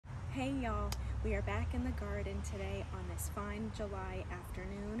Hey y'all, we are back in the garden today on this fine July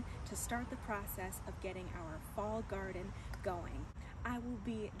afternoon to start the process of getting our fall garden going. I will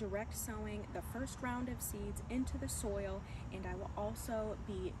be direct sowing the first round of seeds into the soil, and I will also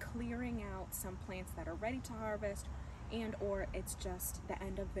be clearing out some plants that are ready to harvest and or it's just the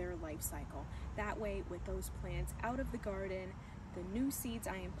end of their life cycle. That way, with those plants out of the garden, the new seeds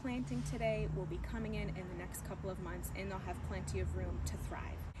I am planting today will be coming in the next couple of months, and they'll have plenty of room to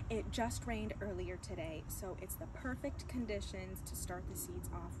thrive. It just rained earlier today, so it's the perfect conditions to start the seeds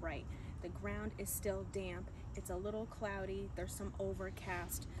off right. The ground is still damp, it's a little cloudy, there's some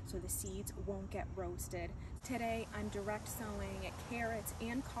overcast, so the seeds won't get roasted. Today I'm direct sowing carrots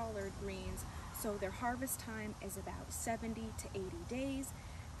and collard greens, so their harvest time is about 70 to 80 days.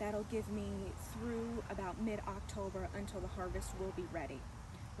 That'll give me through about mid-October until the harvest will be ready.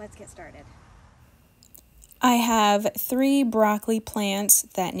 Let's get started. I have 3 broccoli plants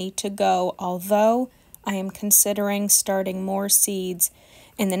that need to go, although I am considering starting more seeds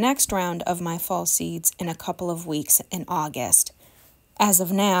in the next round of my fall seeds in a couple of weeks in August. As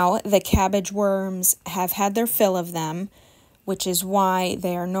of now, the cabbage worms have had their fill of them, which is why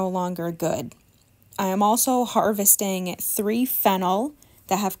they are no longer good. I am also harvesting 3 fennel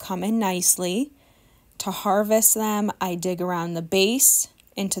that have come in nicely. To harvest them, I dig around the base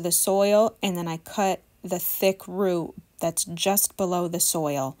into the soil, and then I cut the thick root that's just below the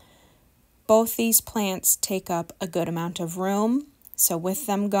soil. Both these plants take up a good amount of room, so with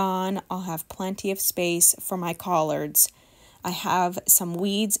them gone, I'll have plenty of space for my collards. I have some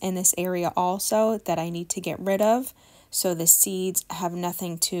weeds in this area also that I need to get rid of, so the seeds have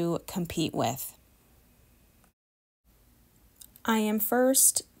nothing to compete with. I am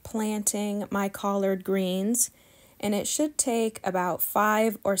first planting my collard greens, and it should take about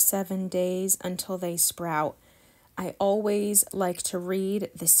 5 or 7 days until they sprout. I always like to read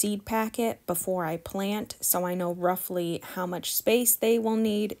the seed packet before I plant, so I know roughly how much space they will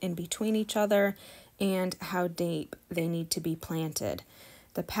need in between each other and how deep they need to be planted.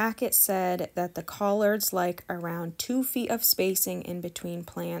 The packet said that the collards like around 2 feet of spacing in between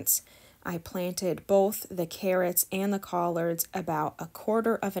plants. I planted both the carrots and the collards about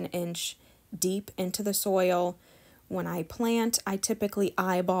 1/4 of an inch deep into the soil. When I plant, I typically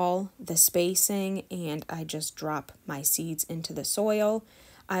eyeball the spacing and I just drop my seeds into the soil.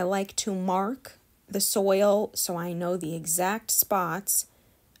 I like to mark the soil so I know the exact spots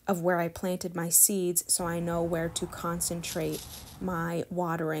of where I planted my seeds, so I know where to concentrate my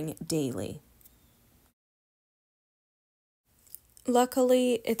watering daily.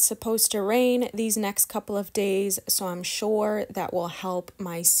 Luckily, it's supposed to rain these next couple of days, so I'm sure that will help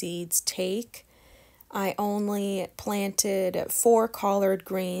my seeds take. I only planted 4 collard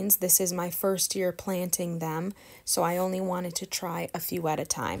greens. This is my first year planting them, so I only wanted to try a few at a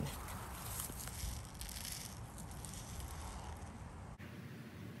time.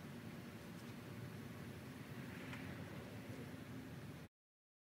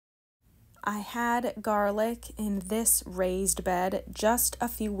 I had garlic in this raised bed just a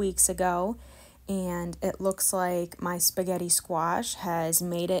few weeks ago, and it looks like my spaghetti squash has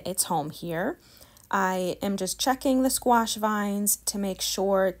made it its home here. I am just checking the squash vines to make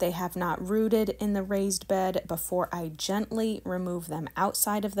sure they have not rooted in the raised bed before I gently remove them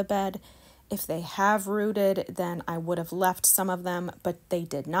outside of the bed. If they have rooted, then I would have left some of them, but they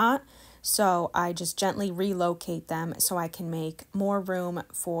did not. So I just gently relocate them so I can make more room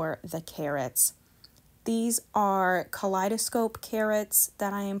for the carrots. These are kaleidoscope carrots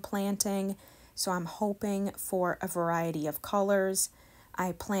that I am planting, so I'm hoping for a variety of colors.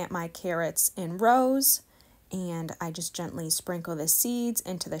 I plant my carrots in rows, and I just gently sprinkle the seeds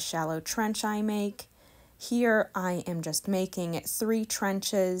into the shallow trench I make. Here I am just making 3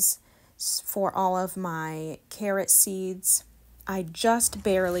 trenches for all of my carrot seeds. I just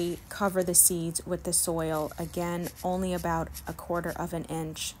barely cover the seeds with the soil, again, only about 1/4 of an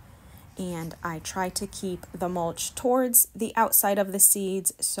inch. And I try to keep the mulch towards the outside of the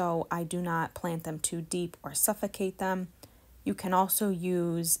seeds so I do not plant them too deep or suffocate them. You can also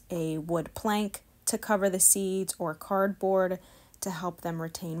use a wood plank to cover the seeds or cardboard to help them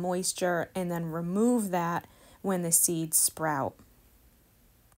retain moisture, and then remove that when the seeds sprout.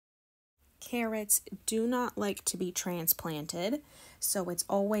 Carrots do not like to be transplanted, so it's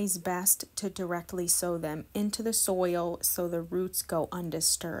always best to directly sow them into the soil so the roots go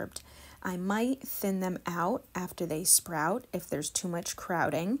undisturbed. I might thin them out after they sprout if there's too much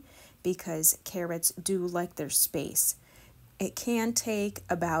crowding, because carrots do like their space. It can take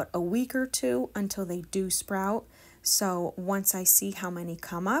about a week or 2 until they do sprout, so once I see how many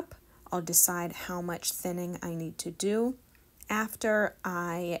come up, I'll decide how much thinning I need to do. After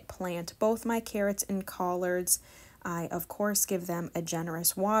I plant both my carrots and collards, I of course give them a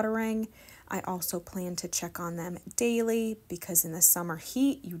generous watering. I also plan to check on them daily because in the summer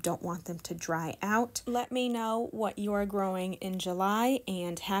heat, you don't want them to dry out. Let me know what you are growing in July,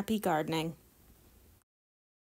 and happy gardening.